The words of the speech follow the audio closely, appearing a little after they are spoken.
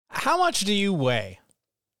How much do you weigh?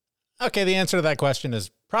 Okay, the answer to that question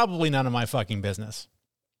is probably none of my fucking business.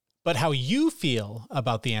 But how you feel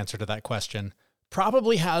about the answer to that question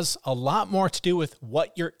probably has a lot more to do with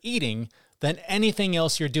what you're eating than anything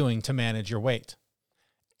else you're doing to manage your weight.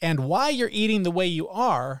 And why you're eating the way you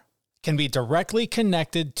are can be directly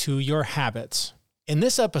connected to your habits. In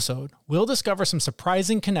this episode, we'll discover some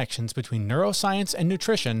surprising connections between neuroscience and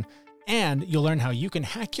nutrition, and you'll learn how you can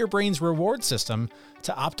hack your brain's reward system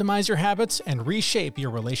to optimize your habits and reshape your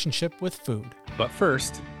relationship with food. But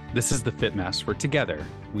first, this is the Fit Mess, where together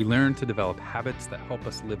we learn to develop habits that help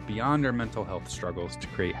us live beyond our mental health struggles to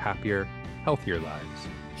create happier, healthier lives.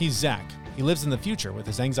 He's Zach. He lives in the future with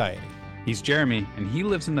his anxiety. He's Jeremy, and he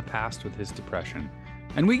lives in the past with his depression.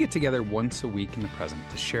 And we get together once a week in the present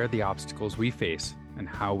to share the obstacles we face and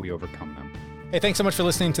how we overcome them. Hey, thanks so much for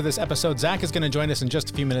listening to this episode. Zach is going to join us in just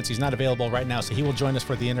a few minutes. He's not available right now, so he will join us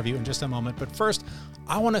for the interview in just a moment. But first,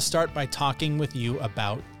 I want to start by talking with you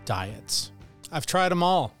about diets. I've tried them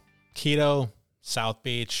all. Keto, South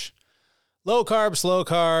Beach, low carb, slow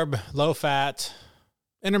carb, low fat,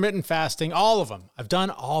 intermittent fasting, all of them. I've done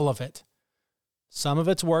all of it. Some of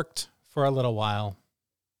it's worked for a little while.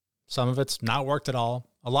 Some of it's not worked at all.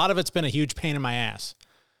 A lot of it's been a huge pain in my ass.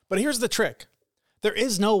 But here's the trick. There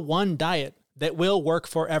is no one diet that will work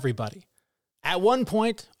for everybody. At one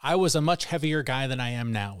point, I was a much heavier guy than I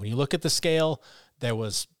am now. When you look at the scale, there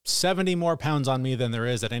was 70 more pounds on me than there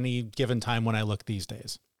is at any given time when I look these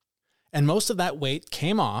days. And most of that weight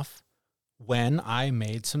came off when I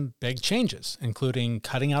made some big changes, including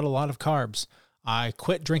cutting out a lot of carbs. I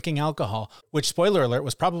quit drinking alcohol, which, spoiler alert,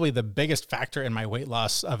 was probably the biggest factor in my weight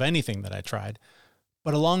loss of anything that I tried.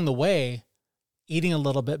 But along the way, eating a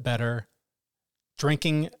little bit better,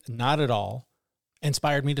 drinking not at all,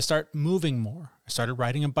 inspired me to start moving more. I started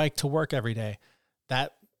riding a bike to work every day.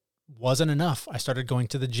 That wasn't enough. I started going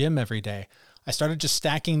to the gym every day. I started just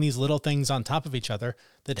stacking these little things on top of each other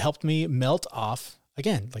that helped me melt off,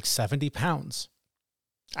 again, like 70 pounds.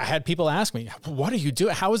 I had people ask me, what are you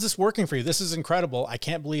doing? How is this working for you? This is incredible. I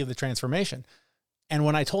can't believe the transformation. And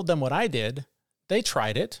when I told them what I did, they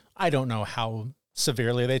tried it. I don't know how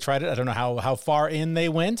severely they tried it. I don't know how far in they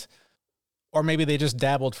went. Or maybe they just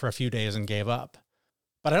dabbled for a few days and gave up.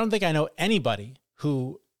 But I don't think I know anybody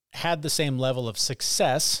who had the same level of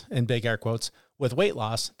success, in big air quotes, with weight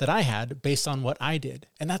loss that I had based on what I did.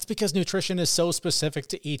 And that's because nutrition is so specific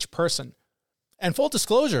to each person. And full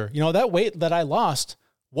disclosure, that weight that I lost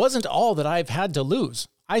wasn't all that I've had to lose.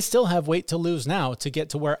 I still have weight to lose now to get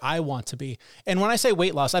to where I want to be. And when I say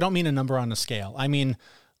weight loss, I don't mean a number on a scale. I mean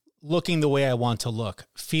looking the way I want to look,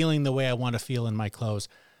 feeling the way I want to feel in my clothes,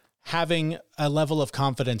 having a level of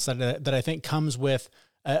confidence that I think comes with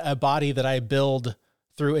a body that I build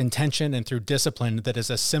through intention and through discipline that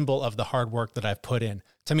is a symbol of the hard work that I've put in.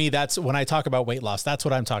 To me, that's when I talk about weight loss, that's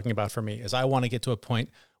what I'm talking about for me, is I want to get to a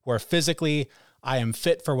point where physically I am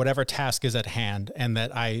fit for whatever task is at hand and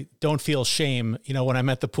that I don't feel shame, when I'm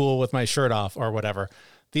at the pool with my shirt off or whatever.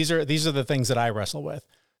 These are the things that I wrestle with.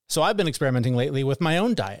 So I've been experimenting lately with my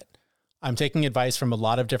own diet. I'm taking advice from a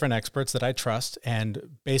lot of different experts that I trust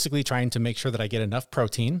and basically trying to make sure that I get enough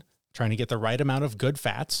protein, trying to get the right amount of good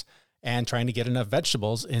fats, and trying to get enough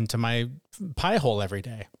vegetables into my pie hole every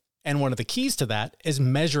day. And one of the keys to that is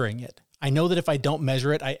measuring it. I know that if I don't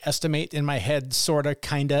measure it, I estimate in my head,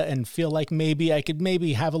 kinda, and feel like maybe I could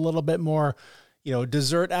have a little bit more,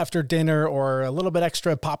 dessert after dinner or a little bit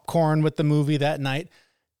extra popcorn with the movie that night.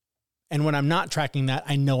 And when I'm not tracking that,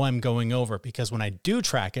 I know I'm going over, because when I do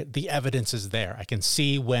track it, the evidence is there. I can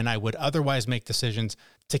see when I would otherwise make decisions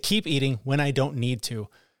to keep eating when I don't need to.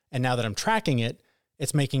 And now that I'm tracking it,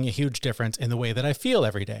 it's making a huge difference in the way that I feel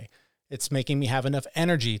every day. It's making me have enough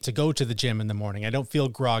energy to go to the gym in the morning. I don't feel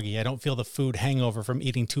groggy. I don't feel the food hangover from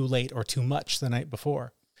eating too late or too much the night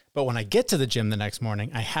before. But when I get to the gym the next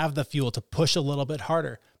morning, I have the fuel to push a little bit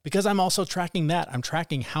harder, because I'm also tracking that. I'm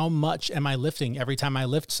tracking how much am I lifting every time I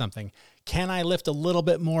lift something. Can I lift a little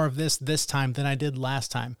bit more of this time than I did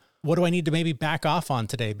last time? What do I need to maybe back off on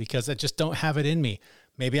today because I just don't have it in me?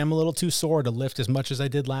 Maybe I'm a little too sore to lift as much as I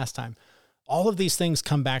did last time. All of these things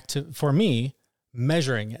come back to, for me,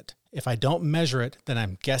 measuring it. If I don't measure it, then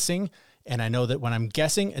I'm guessing. And I know that when I'm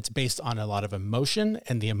guessing, it's based on a lot of emotion,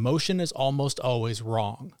 and the emotion is almost always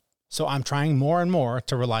wrong. So I'm trying more and more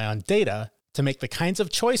to rely on data to make the kinds of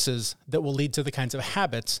choices that will lead to the kinds of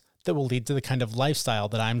habits that will lead to the kind of lifestyle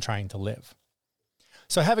that I'm trying to live.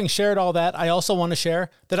 So having shared all that, I also want to share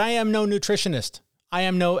that I am no nutritionist. I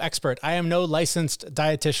am no expert. I am no licensed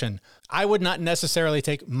dietitian. I would not necessarily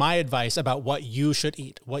take my advice about what you should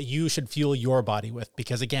eat, what you should fuel your body with,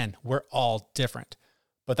 because again, we're all different.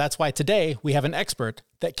 But that's why today we have an expert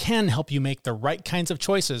that can help you make the right kinds of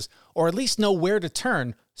choices, or at least know where to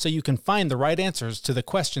turn so you can find the right answers to the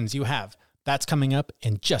questions you have. That's coming up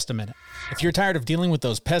in just a minute. If you're tired of dealing with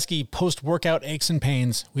those pesky post-workout aches and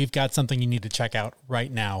pains, we've got something you need to check out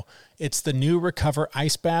right now. It's the new Recover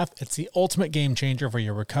Ice Bath. It's the ultimate game changer for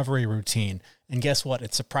your recovery routine. And guess what?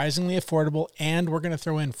 It's surprisingly affordable, and we're going to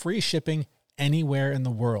throw in free shipping anywhere in the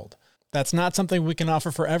world. That's not something we can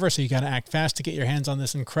offer forever, so you got to act fast to get your hands on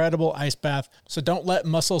this incredible ice bath. So don't let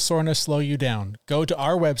muscle soreness slow you down. Go to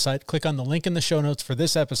our website, click on the link in the show notes for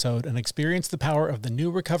this episode, and experience the power of the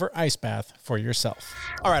new Recover Ice Bath for yourself.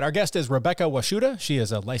 All right, our guest is Rebecca Washuta. She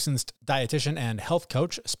is a licensed dietitian and health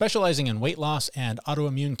coach specializing in weight loss and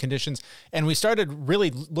autoimmune conditions. And we started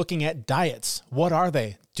really looking at diets. What are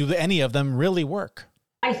they? Do any of them really work?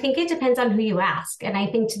 I think it depends on who you ask. And I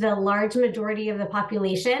think to the large majority of the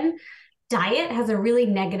population, diet has a really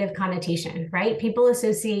negative connotation, right? People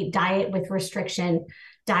associate diet with restriction,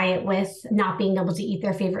 diet with not being able to eat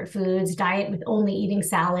their favorite foods, diet with only eating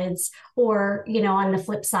salads, or, on the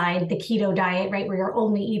flip side, the keto diet, right? Where you're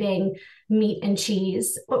only eating meat and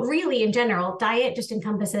cheese. But really, in general, diet just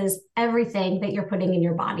encompasses everything that you're putting in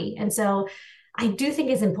your body. And so I do think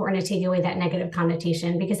it's important to take away that negative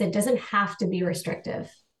connotation because it doesn't have to be restrictive.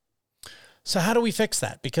 So how do we fix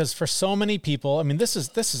that? Because for so many people, this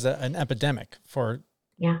is an epidemic for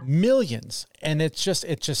millions, and it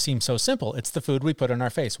just seems so simple. It's the food we put in our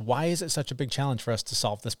face. Why is it such a big challenge for us to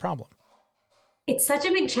solve this problem? It's such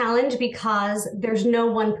a big challenge because there's no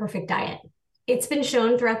one perfect diet. It's been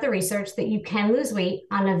shown throughout the research that you can lose weight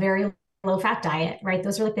on a very low-fat diet, right?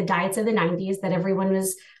 Those are like the diets of the 90s that everyone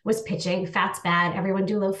was pitching. Fat's bad, everyone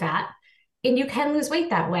do low fat. And you can lose weight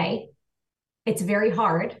that way. It's very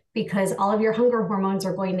hard because all of your hunger hormones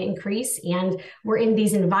are going to increase. And we're in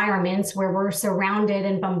these environments where we're surrounded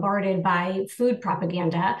and bombarded by food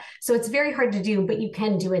propaganda. So it's very hard to do, but you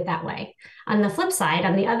can do it that way. On the flip side,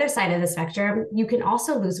 on the other side of the spectrum, you can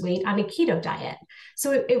also lose weight on a keto diet.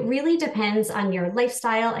 So it really depends on your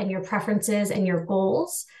lifestyle and your preferences and your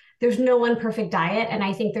goals. There's no one perfect diet. And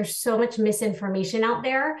I think there's so much misinformation out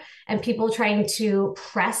there and people trying to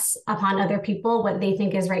press upon other people what they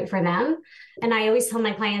think is right for them. And I always tell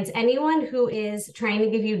my clients, anyone who is trying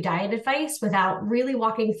to give you diet advice without really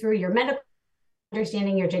walking through your medical,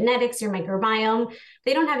 understanding your genetics, your microbiome,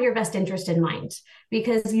 they don't have your best interest in mind,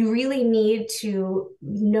 because you really need to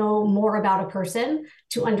know more about a person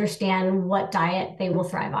to understand what diet they will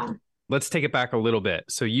thrive on. Let's take it back a little bit.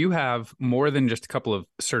 So you have more than just a couple of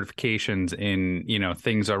certifications in,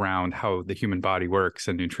 things around how the human body works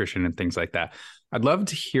and nutrition and things like that. I'd love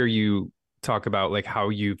to hear you talk about like how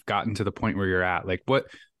you've gotten to the point where you're at. Like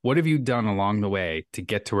what have you done along the way to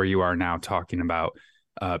get to where you are now, talking about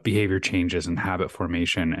behavior changes and habit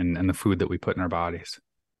formation and the food that we put in our bodies?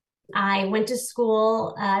 I went to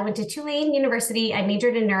school. I went to Tulane University. I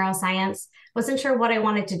majored in neuroscience. Wasn't sure what I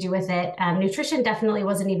wanted to do with it. Nutrition definitely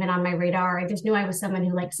wasn't even on my radar. I just knew I was someone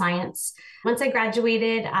who liked science. Once I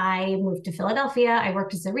graduated, I moved to Philadelphia. I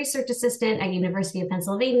worked as a research assistant at University of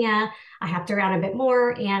Pennsylvania. I hopped around a bit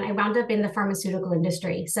more, and I wound up in the pharmaceutical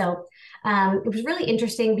industry. So it was really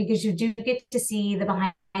interesting because you do get to see the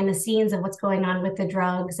behind the scenes of what's going on with the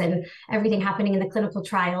drugs and everything happening in the clinical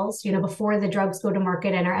trials, before the drugs go to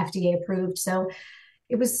market and are FDA approved. So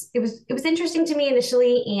it was interesting to me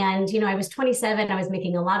initially. And, I was 27, I was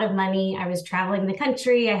making a lot of money. I was traveling the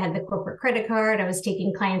country. I had the corporate credit card. I was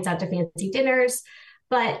taking clients out to fancy dinners,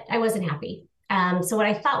 but I wasn't happy. So what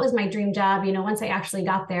I thought was my dream job, once I actually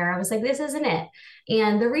got there, I was like, this isn't it.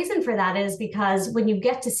 And the reason for that is because when you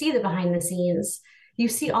get to see the behind the scenes, you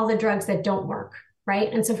see all the drugs that don't work,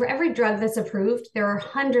 right? And so for every drug that's approved, there are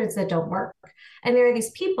hundreds that don't work. And there are these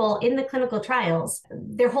people in the clinical trials,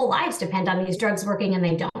 their whole lives depend on these drugs working and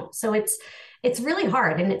they don't. So it's really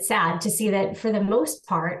hard and it's sad to see that for the most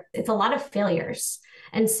part, it's a lot of failures.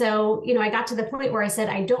 And so, I got to the point where I said,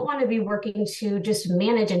 I don't want to be working to just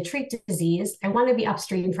manage and treat disease. I want to be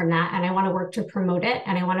upstream from that. And I want to work to promote it.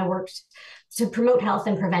 And I want to work to promote health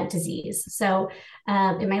and prevent disease. So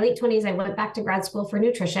in my late 20s, I went back to grad school for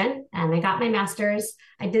nutrition and I got my master's.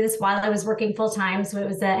 I did this while I was working full time. So it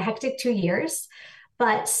was a hectic 2 years,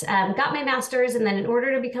 but got my master's. And then in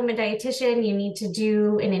order to become a dietitian, you need to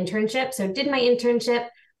do an internship. So did my internship,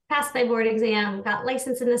 passed my board exam, got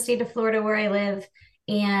licensed in the state of Florida where I live.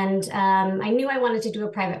 And I knew I wanted to do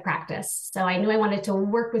a private practice. So I knew I wanted to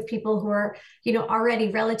work with people who are,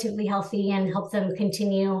 already relatively healthy and help them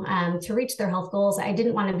continue to reach their health goals. I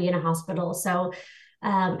didn't want to be in a hospital. So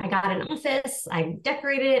I got an office, I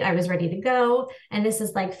decorated it, I was ready to go. And this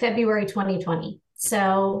is like February 2020.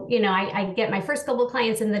 So, I get my first couple of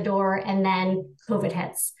clients in the door and then COVID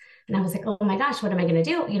hits. And I was like, oh my gosh, what am I going to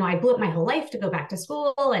do? I blew up my whole life to go back to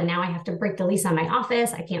school. And now I have to break the lease on my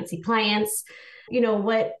office. I can't see clients.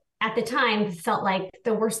 What at the time felt like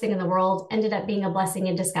the worst thing in the world ended up being a blessing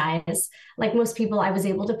in disguise. Like most people, I was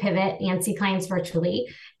able to pivot and see clients virtually.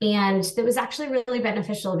 And it was actually really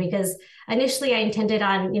beneficial because initially I intended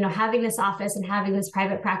on, having this office and having this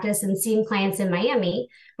private practice and seeing clients in Miami,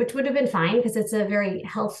 which would have been fine because it's a very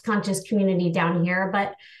health conscious community down here.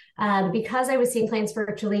 But because I was seeing clients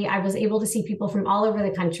virtually, I was able to see people from all over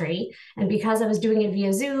the country. And because I was doing it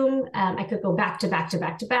via Zoom, I could go back to back to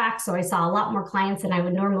back to back. So I saw a lot more clients than I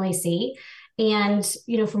would normally see. And,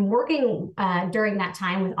 from working during that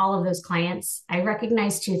time with all of those clients, I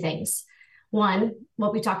recognized two things. One,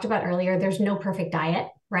 what we talked about earlier, there's no perfect diet,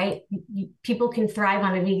 right? People can thrive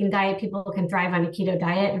on a vegan diet. People can thrive on a keto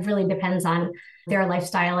diet. It really depends on their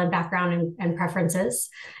lifestyle and background and preferences.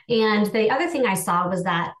 And the other thing I saw was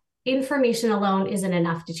that information alone isn't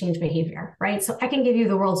enough to change behavior, right? So I can give you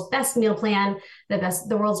the world's best meal plan,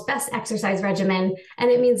 the world's best exercise regimen,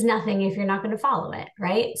 and it means nothing if you're not going to follow it,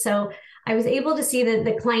 right? So I was able to see that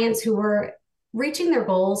the clients who were reaching their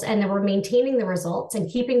goals and they were maintaining the results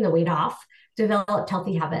and keeping the weight off developed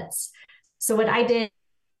healthy habits. So what I did,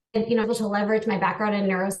 able to leverage my background in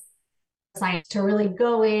neuroscience to really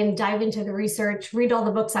go in, dive into the research, read all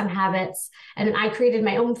the books on habits. And then I created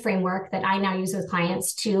my own framework that I now use with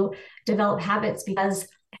clients to develop habits, because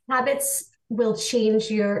habits will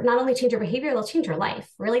not only change your behavior, they'll change your life.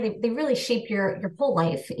 Really, they really shape your whole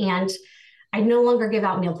life. And I no longer give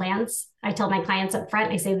out meal plans. I tell my clients up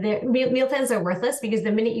front, I say meal plans are worthless because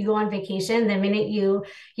the minute you go on vacation, the minute you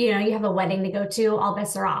have a wedding to go to, all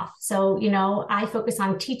bets are off. So, I focus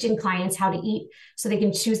on teaching clients how to eat so they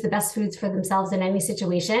can choose the best foods for themselves in any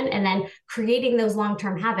situation, and then creating those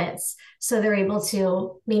long-term habits so they're able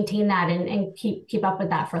to maintain that and keep up with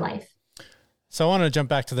that for life. So I want to jump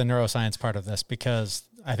back to the neuroscience part of this because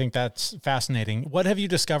I think that's fascinating. What have you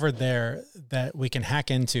discovered there that we can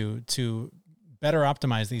hack into to better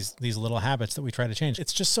optimize these little habits that we try to change?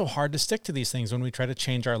 It's just so hard to stick to these things when we try to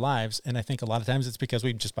change our lives. And I think a lot of times it's because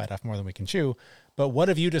we just bite off more than we can chew. But what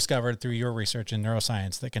have you discovered through your research in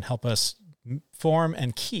neuroscience that can help us form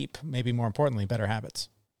and keep, maybe more importantly, better habits?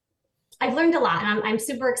 I've learned a lot, and I'm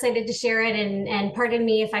super excited to share it. And pardon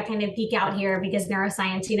me if I kind of geek out here because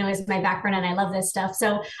neuroscience, is my background and I love this stuff.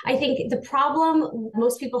 So I think the problem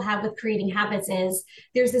most people have with creating habits is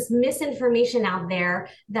there's this misinformation out there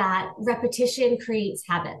that repetition creates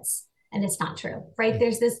habits. And it's not true, right?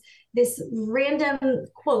 There's this random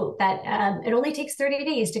quote that it only takes 30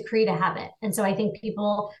 days to create a habit. And so I think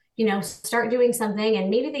people, start doing something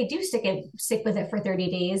and maybe they do stick with it for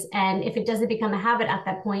 30 days. And if it doesn't become a habit at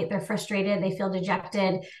that point, they're frustrated, they feel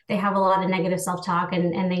dejected, they have a lot of negative self-talk,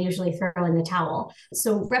 and they usually throw in the towel.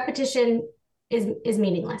 So repetition is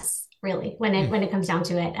meaningless, really, when it comes down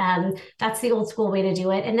to it. That's the old school way to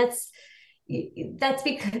do it. And that's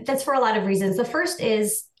for a lot of reasons. The first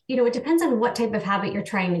is, it depends on what type of habit you're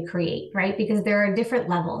trying to create, right? Because there are different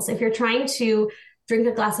levels. If you're trying to drink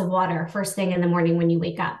a glass of water first thing in the morning when you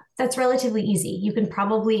wake up, that's relatively easy. You can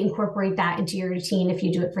probably incorporate that into your routine if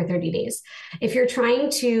you do it for 30 days. If you're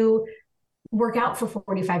trying to work out for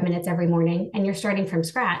 45 minutes every morning and you're starting from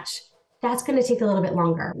scratch, that's going to take a little bit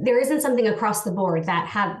longer. There isn't something across the board that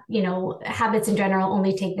habits in general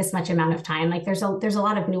only take this much amount of time. Like there's a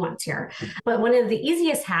lot of nuance here. But one of the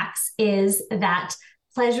easiest hacks is that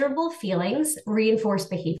pleasurable feelings reinforce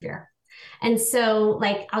behavior. And so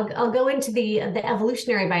I'll go into the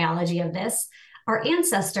evolutionary biology of this. Our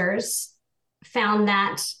ancestors found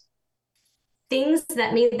that things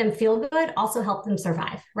that made them feel good also helped them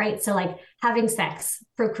survive, right? So like having sex,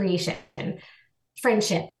 procreation,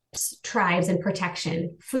 friendships, tribes, and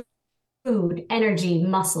protection, food, energy,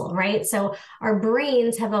 muscle, right? So our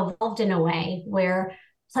brains have evolved in a way where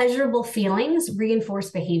pleasurable feelings reinforce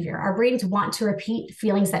behavior. Our brains want to repeat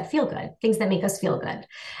feelings that feel good, things that make us feel good.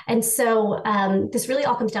 And so this really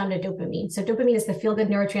all comes down to dopamine. So dopamine is the feel-good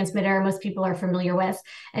neurotransmitter most people are familiar with.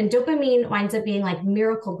 And dopamine winds up being like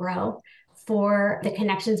Miracle-Gro for the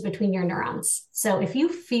connections between your neurons. So if you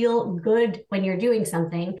feel good when you're doing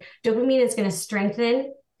something, dopamine is going to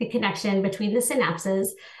strengthen the connection between the synapses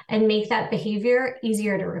and make that behavior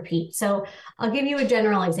easier to repeat. So I'll give you a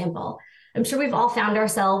general example. I'm sure we've all found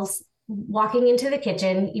ourselves walking into the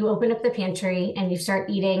kitchen, you open up the pantry and you start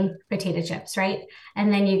eating potato chips, right?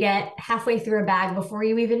 And then you get halfway through a bag before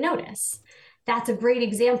you even notice. That's a great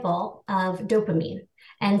example of dopamine.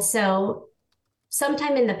 And so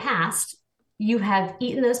sometime in the past, you have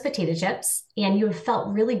eaten those potato chips and you have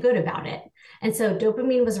felt really good about it. And so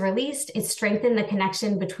dopamine was released. It strengthened the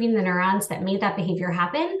connection between the neurons that made that behavior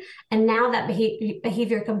happen. And now that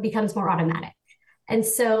behavior becomes more automatic. And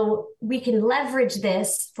so we can leverage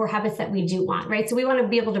this for habits that we do want, right? So we want to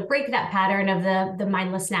be able to break that pattern of the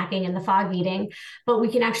mindless snacking and the fog eating, but we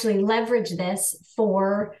can actually leverage this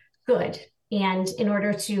for good and in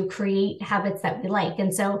order to create habits that we like.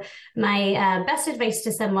 And so my best advice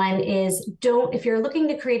to someone is if you're looking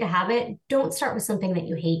to create a habit, don't start with something that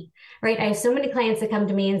you hate, right? I have so many clients that come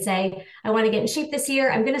to me and say, I want to get in shape this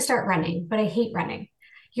year. I'm going to start running, but I hate running.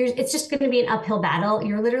 It's just going to be an uphill battle.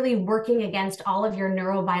 You're literally working against all of your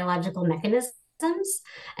neurobiological mechanisms.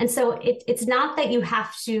 And so it's not that you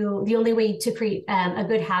have to, the only way to create a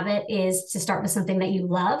good habit is to start with something that you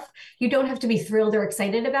love. You don't have to be thrilled or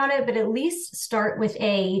excited about it, but at least start with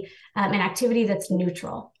an activity that's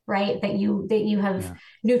neutral, right? That you have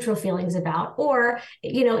neutral feelings about. Or,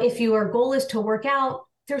 if your goal is to work out,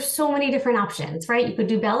 there's so many different options, right? You could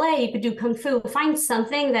do ballet, you could do kung fu, find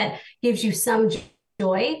something that gives you some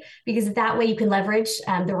joy, because that way you can leverage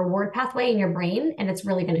the reward pathway in your brain, and it's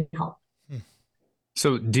really going to help.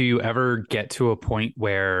 So do you ever get to a point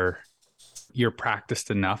where you're practiced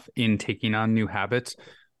enough in taking on new habits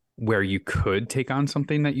where you could take on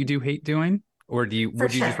something that you do hate doing? Or would you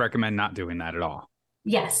just recommend not doing that at all?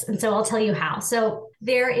 Yes. And so I'll tell you how. So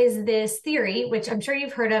there is this theory, which I'm sure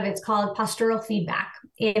you've heard of. It's called postural feedback.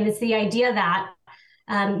 And it's the idea that,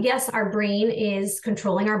 yes, our brain is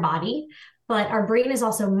controlling our body, but our brain is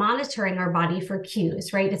also monitoring our body for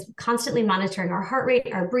cues, right? It's constantly monitoring our heart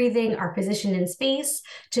rate, our breathing, our position in space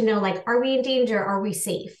to know, like, are we in danger? Are we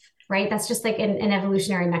safe? Right? That's just like an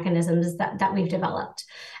evolutionary mechanisms that we've developed.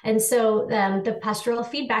 And so the postural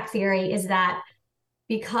feedback theory is that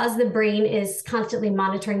because the brain is constantly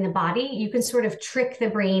monitoring the body, you can sort of trick the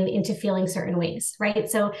brain into feeling certain ways,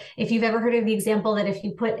 right? So if you've ever heard of the example that if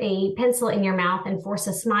you put a pencil in your mouth and force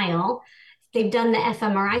a smile, they've done the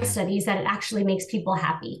fMRI studies that it actually makes people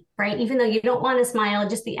happy, right? Even though you don't want to smile,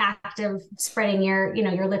 just the act of spreading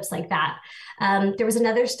your lips like that. There was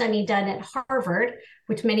another study done at Harvard,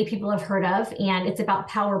 which many people have heard of, and it's about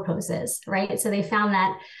power poses, right? So they found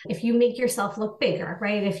that if you make yourself look bigger,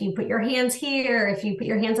 right? If you put your hands here, if you put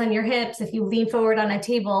your hands on your hips, if you lean forward on a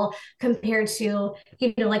table compared to,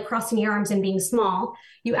 like crossing your arms and being small,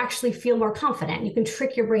 you actually feel more confident. You can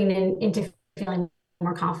trick your brain into feeling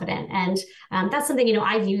more confident. And that's something,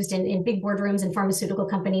 I've used in big boardrooms and pharmaceutical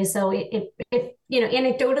companies. So it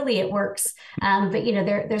anecdotally it works. But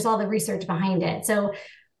there's all the research behind it. So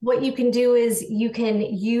what you can do is you can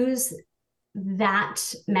use that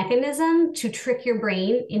mechanism to trick your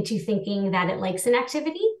brain into thinking that it likes an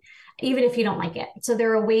activity, even if you don't like it. So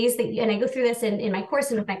there are ways that, and I go through this in my course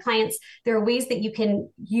and with my clients, there are ways that you can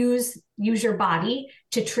use your body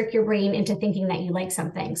to trick your brain into thinking that you like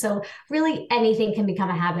something. So really anything can become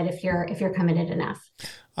a habit if you're committed enough.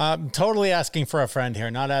 I'm totally asking for a friend here,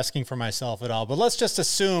 not asking for myself at all. But let's just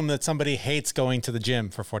assume that somebody hates going to the gym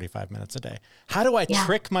for 45 minutes a day. How do I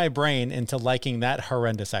trick my brain into liking that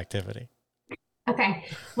horrendous activity? Okay.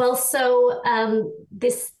 Well, so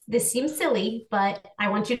this seems silly, but I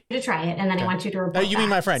want you to try it, and then I want you to report. You mean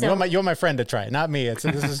my friend? So, you're my friend to try it, not me. This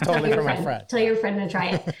is totally for my friend. Tell your friend to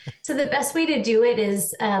try it. So the best way to do it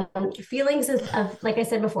is feelings of, like I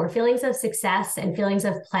said before, feelings of success and feelings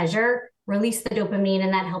of pleasure release the dopamine,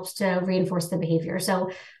 and that helps to reinforce the behavior.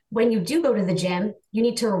 So when you do go to the gym, you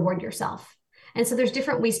need to reward yourself. And so there's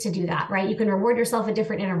different ways to do that, right? You can reward yourself at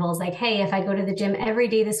different intervals. Like, hey, if I go to the gym every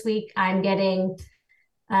day this week, I'm getting,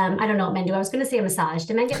 I don't know what men do. I was going to say a massage.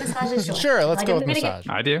 Do men get massages? Sure, let's go with massage.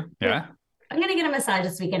 I do. Yeah. I'm going to get a massage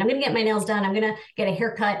this weekend. I'm going to get my nails done. I'm going to get a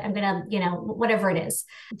haircut. I'm going to, whatever it is,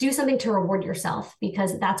 do something to reward yourself,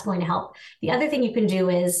 because that's going to help. The other thing you can do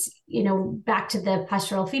is, back to the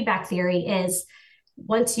postural feedback theory, is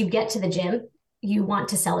once you get to the gym, you want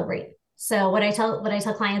to celebrate. So what I tell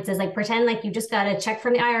clients is, like, pretend like you just got a check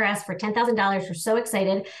from the IRS for $10,000. You're so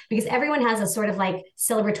excited because everyone has a sort of like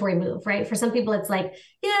celebratory move, right? For some people, it's like,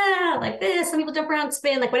 yeah, like this. Some people jump around,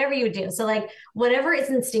 spin, like whatever you would do. So like whatever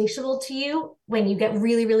is instinctual to you when you get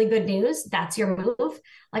really, really good news, that's your move.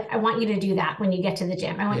 Like, I want you to do that when you get to the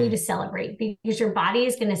gym. I want you to celebrate, because your body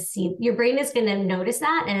is going to see, your brain is going to notice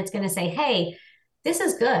that, and it's going to say, hey, this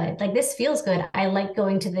is good. Like, this feels good. I like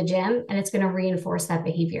going to the gym, and it's going to reinforce that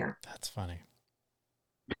behavior. That's funny.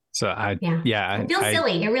 So it feels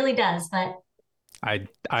silly. It really does. But I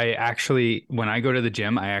actually, when I go to the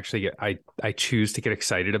gym, I choose to get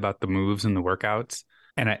excited about the moves and the workouts.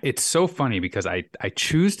 And it's so funny because I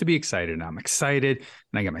choose to be excited, and I'm excited,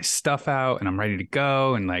 and I get my stuff out and I'm ready to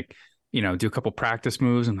go and do a couple practice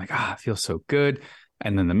moves. I'm like, it feels so good.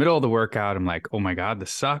 And then the middle of the workout, I'm like, oh my God,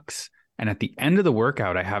 this sucks. And at the end of the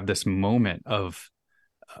workout, I have this moment of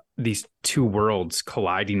these two worlds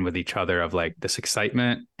colliding with each other, of like this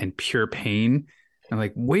excitement and pure pain. And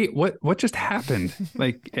like, wait, what just happened?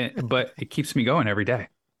 But it keeps me going every day.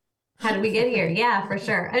 How did we get here? Yeah, for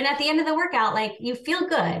sure. And at the end of the workout, like you feel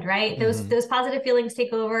good, right? Those positive feelings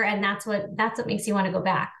take over, and that's what makes you want to go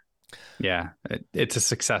back. Yeah, it's a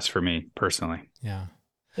success for me personally. Yeah.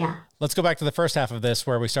 Yeah. Let's go back to the first half of this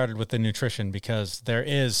where we started with the nutrition, because there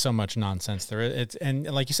is so much nonsense there. And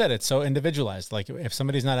like you said, it's so individualized. Like if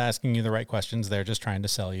somebody's not asking you the right questions, they're just trying to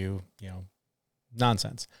sell you,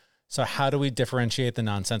 nonsense. So how do we differentiate the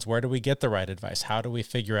nonsense? Where do we get the right advice? How do we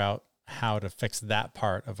figure out how to fix that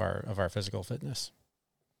part of our physical fitness?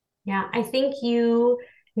 Yeah, I think you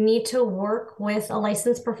need to work with a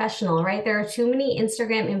licensed professional, right? There are too many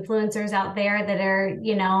Instagram influencers out there that are,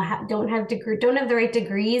 don't have the right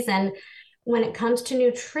degrees. And when it comes to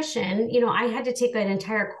nutrition, I had to take an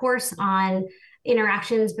entire course on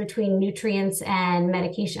interactions between nutrients and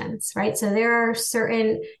medications, right? So there are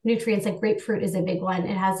certain nutrients, like grapefruit is a big one.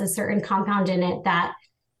 It has a certain compound in it that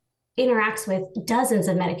interacts with dozens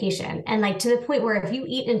of medication. And like to the point where if you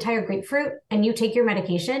eat an entire grapefruit and you take your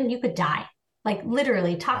medication, you could die. Like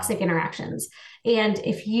literally toxic interactions. And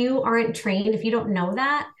if you aren't trained, if you don't know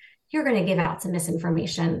that, you're going to give out some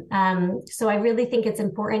misinformation. So I really think it's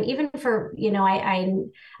important, even for,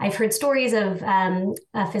 I've heard stories of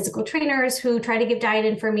physical trainers who try to give diet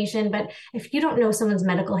information, but if you don't know someone's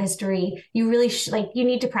medical history, you really you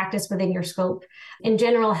need to practice within your scope. In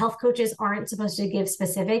general, health coaches aren't supposed to give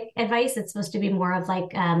specific advice. It's supposed to be more of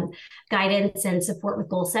like guidance and support with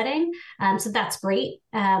goal setting. So that's great.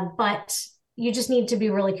 But you just need to be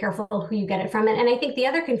really careful who you get it from. And I think the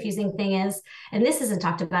other confusing thing is, and this isn't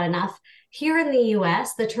talked about enough, here in the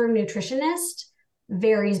US, the term nutritionist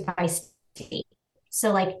varies by state.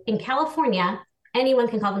 So like in California, anyone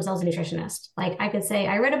can call themselves a nutritionist. Like I could say,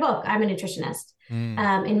 I read a book, I'm a nutritionist.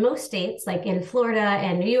 In most states, like in Florida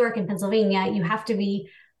and New York and Pennsylvania, you have to be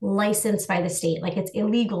licensed by the state. Like it's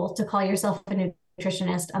illegal to call yourself a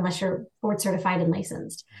nutritionist unless you're board certified and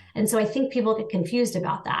licensed. And so I think people get confused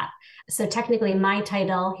about that. So technically my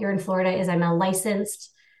title here in Florida is I'm a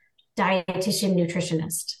licensed dietitian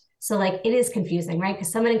nutritionist. So like it is confusing, right?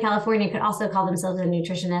 Because someone in California could also call themselves a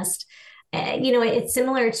nutritionist. It's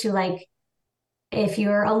similar to like, if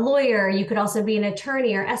you're a lawyer, you could also be an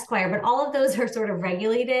attorney or esquire, but all of those are sort of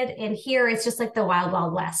regulated. And here it's just like the wild,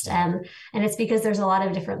 wild west. And it's because there's a lot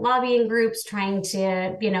of different lobbying groups trying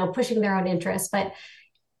to, pushing their own interests. But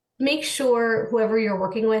make sure whoever you're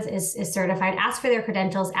working with is certified. Ask for their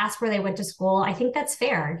credentials, ask where they went to school. I think that's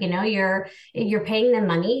fair. You're paying them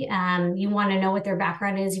money. You want to know what their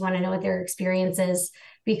background is. You want to know what their experience is,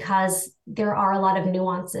 because there are a lot of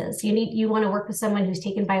nuances. You want to work with someone who's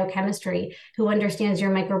taken biochemistry, who understands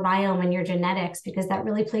your microbiome and your genetics, because that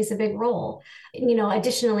really plays a big role.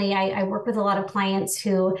 Additionally, I work with a lot of clients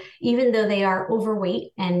who, even though they are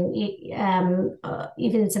overweight and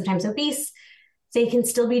even sometimes obese, they can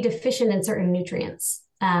still be deficient in certain nutrients,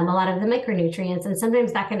 a lot of the micronutrients. And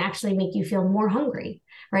sometimes that can actually make you feel more hungry,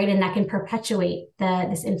 right? And that can perpetuate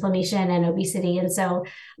this inflammation and obesity. And so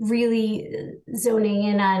really zoning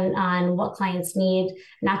in on what clients need,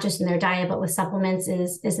 not just in their diet, but with supplements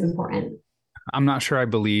is important. I'm not sure I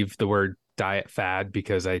believe the word diet fad,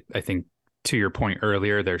 because I think, to your point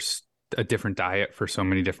earlier, there's a different diet for so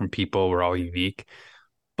many different people. We're all unique.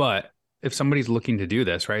 But if somebody's looking to do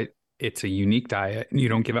this, right, it's a unique diet and you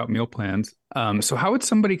don't give out meal plans. So how would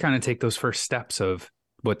somebody kind of take those first steps of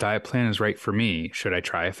what diet plan is right for me? Should I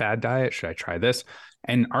try a fad diet? Should I try this?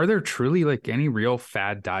 And are there truly like any real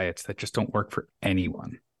fad diets that just don't work for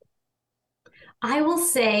anyone? I will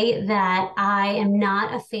say that I am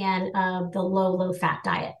not a fan of the low fat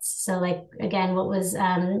diets. So like, again, what was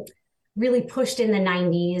really pushed in the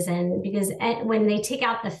 90s, and because when they take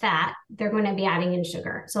out the fat, they're going to be adding in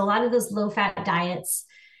sugar. So a lot of those low fat diets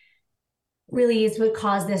really is what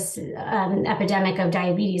caused this epidemic of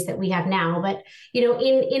diabetes that we have now. But,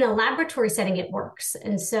 in a laboratory setting, it works.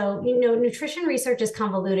 And so, nutrition research is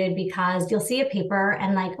convoluted, because you'll see a paper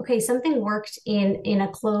and like, okay, something worked in a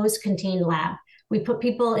closed contained lab. We put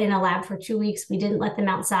people in a lab for 2 weeks. We didn't let them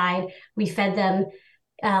outside. We fed them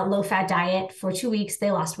low fat diet for 2 weeks.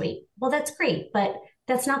 They lost weight. Well, that's great, but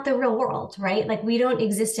that's not the real world, right? Like we don't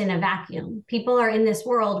exist in a vacuum. People are in this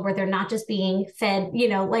world where they're not just being fed,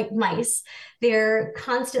 like mice. They're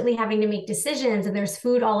constantly having to make decisions, and there's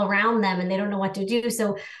food all around them and they don't know what to do.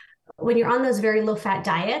 So when you're on those very low fat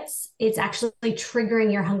diets, it's actually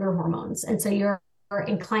triggering your hunger hormones. And so you're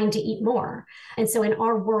inclined to eat more. And so in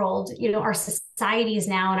our world, our societies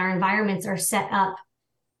now and our environments are set up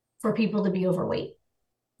for people to be overweight.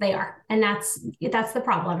 They are. And that's the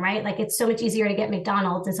problem, right? Like it's so much easier to get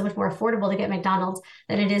McDonald's and so much more affordable to get McDonald's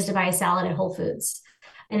than it is to buy a salad at Whole Foods.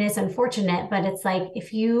 And it's unfortunate, but it's like,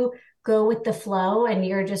 if you go with the flow and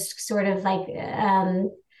you're just sort of like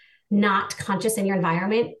not conscious in your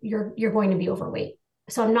environment, you're going to be overweight.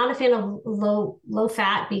 So I'm not a fan of low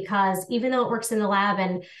fat, because even though it works in the lab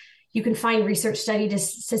and you can find research study to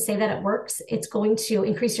say that it works, it's going to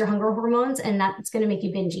increase your hunger hormones, and that's going to make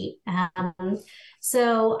you binge eat.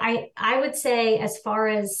 So I would say, as far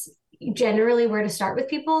as generally where to start with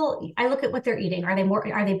people, I look at what they're eating. Are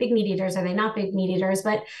they big meat eaters? Are they not big meat eaters?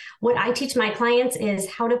 But what I teach my clients is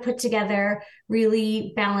how to put together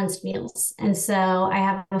really balanced meals. And so I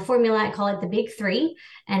have a formula, I call it the big three,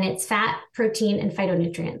 and it's fat, protein, and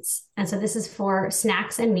phytonutrients. And so this is for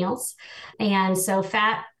snacks and meals. And so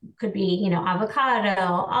fat could be, avocado,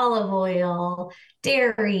 olive oil,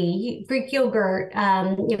 dairy, Greek yogurt,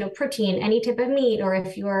 protein, any type of meat, or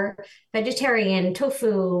if you're vegetarian,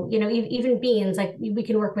 tofu, even beans, like we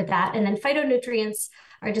can work with that. And then phytonutrients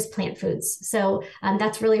are just plant foods. So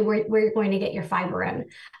that's really where you're going to get your fiber in.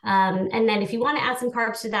 And then if you want to add some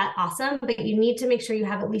carbs to that, awesome, but you need to make sure you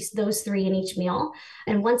have at least those three in each meal.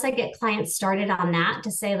 And once I get clients started on that,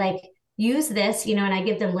 to say like, use this, and I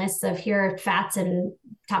give them lists of here are fats and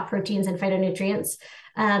top proteins and phytonutrients.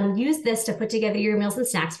 Use this to put together your meals and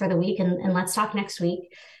snacks for the week. And let's talk next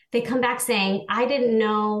week. They come back saying, I didn't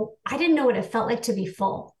know what it felt like to be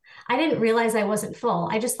full. I didn't realize I wasn't full.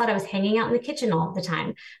 I just thought I was hanging out in the kitchen all the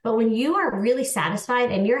time. But when you are really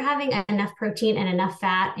satisfied and you're having enough protein and enough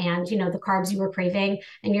fat and, the carbs you were craving,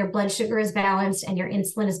 and your blood sugar is balanced and your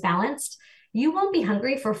insulin is balanced, you won't be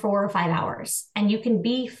hungry for 4 or 5 hours, and you can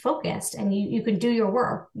be focused and you can do your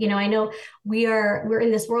work. I know we're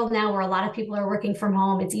in this world now where a lot of people are working from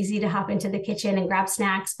home. It's easy to hop into the kitchen and grab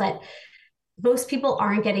snacks, but most people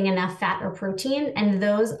aren't getting enough fat or protein, and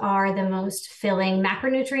those are the most filling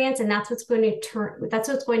macronutrients, and that's what's going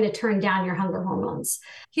to turn down your hunger hormones.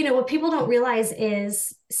 What people don't realize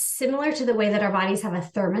is, similar to the way that our bodies have a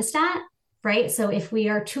thermostat, right? So if we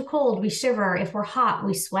are too cold, we shiver. If we're hot,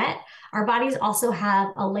 we sweat. Our bodies also have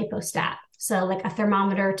a lipostat, so like a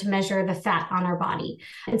thermometer to measure the fat on our body.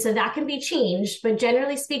 And so that can be changed, but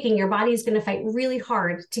generally speaking, your body is going to fight really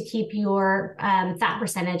hard to keep your fat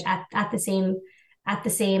percentage at the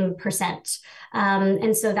same percent.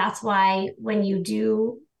 And so that's why when you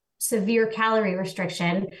do severe calorie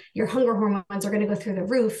restriction, your hunger hormones are going to go through the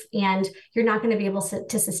roof, and you're not going to be able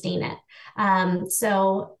to sustain it.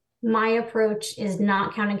 So my approach is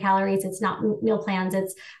not counting calories. It's not meal plans.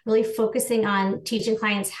 It's really focusing on teaching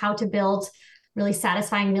clients how to build really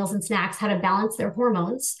satisfying meals and snacks, how to balance their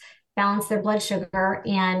hormones, balance their blood sugar.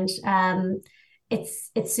 And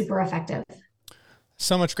it's super effective.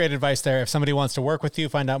 So much great advice there. If somebody wants to work with you,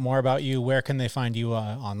 find out more about you, where can they find you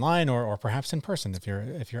online or perhaps in person if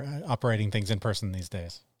you're operating things in person these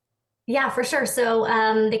days? Yeah, for sure. So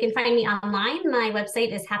they can find me online. My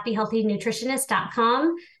website is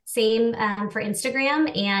happyhealthynutritionist.com. Same for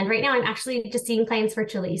Instagram. And right now I'm actually just seeing clients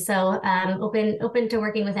virtually. So open to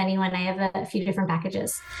working with anyone. I have a few different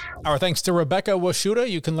packages. Our thanks to Rebecca Washuta.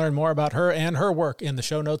 You can learn more about her and her work in the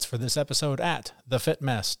show notes for this episode at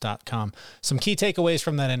thefitmess.com. Some key takeaways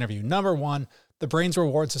from that interview. Number one, the brain's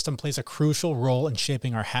reward system plays a crucial role in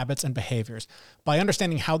shaping our habits and behaviors. By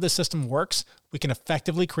understanding how this system works, we can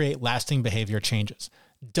effectively create lasting behavior changes.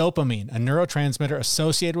 Dopamine, a neurotransmitter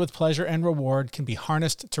associated with pleasure and reward, can be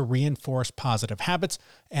harnessed to reinforce positive habits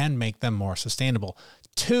and make them more sustainable.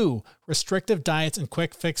 2, restrictive diets and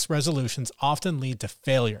quick fix resolutions often lead to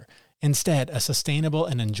failure. Instead, a sustainable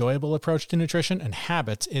and enjoyable approach to nutrition and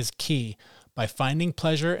habits is key. By finding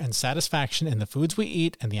pleasure and satisfaction in the foods we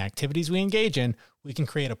eat and the activities we engage in, we can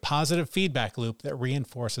create a positive feedback loop that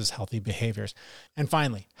reinforces healthy behaviors. And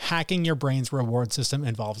finally, hacking your brain's reward system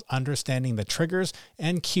involves understanding the triggers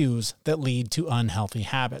and cues that lead to unhealthy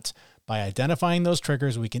habits. By identifying those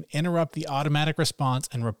triggers, we can interrupt the automatic response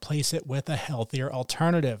and replace it with a healthier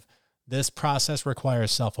alternative. This process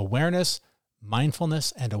requires self-awareness,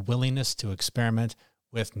 mindfulness, and a willingness to experiment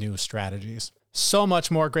with new strategies. So much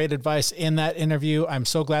more great advice in that interview. I'm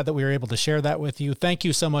so glad that we were able to share that with you. Thank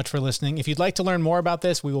you so much for listening. If you'd like to learn more about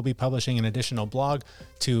this, we will be publishing an additional blog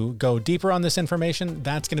to go deeper on this information.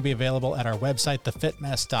 That's going to be available at our website,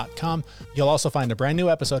 thefitmess.com. You'll also find a brand new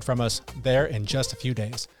episode from us there in just a few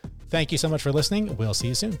days. Thank you so much for listening. We'll see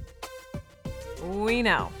you soon. We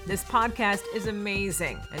know this podcast is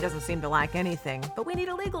amazing and doesn't seem to lack anything, but we need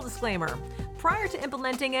a legal disclaimer. Prior to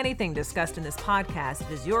implementing anything discussed in this podcast,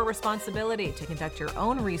 it is your responsibility to conduct your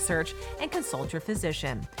own research and consult your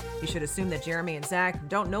physician. You should assume that Jeremy and Zach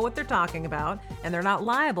don't know what they're talking about, and they're not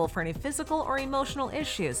liable for any physical or emotional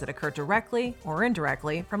issues that occur directly or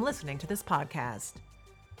indirectly from listening to this podcast.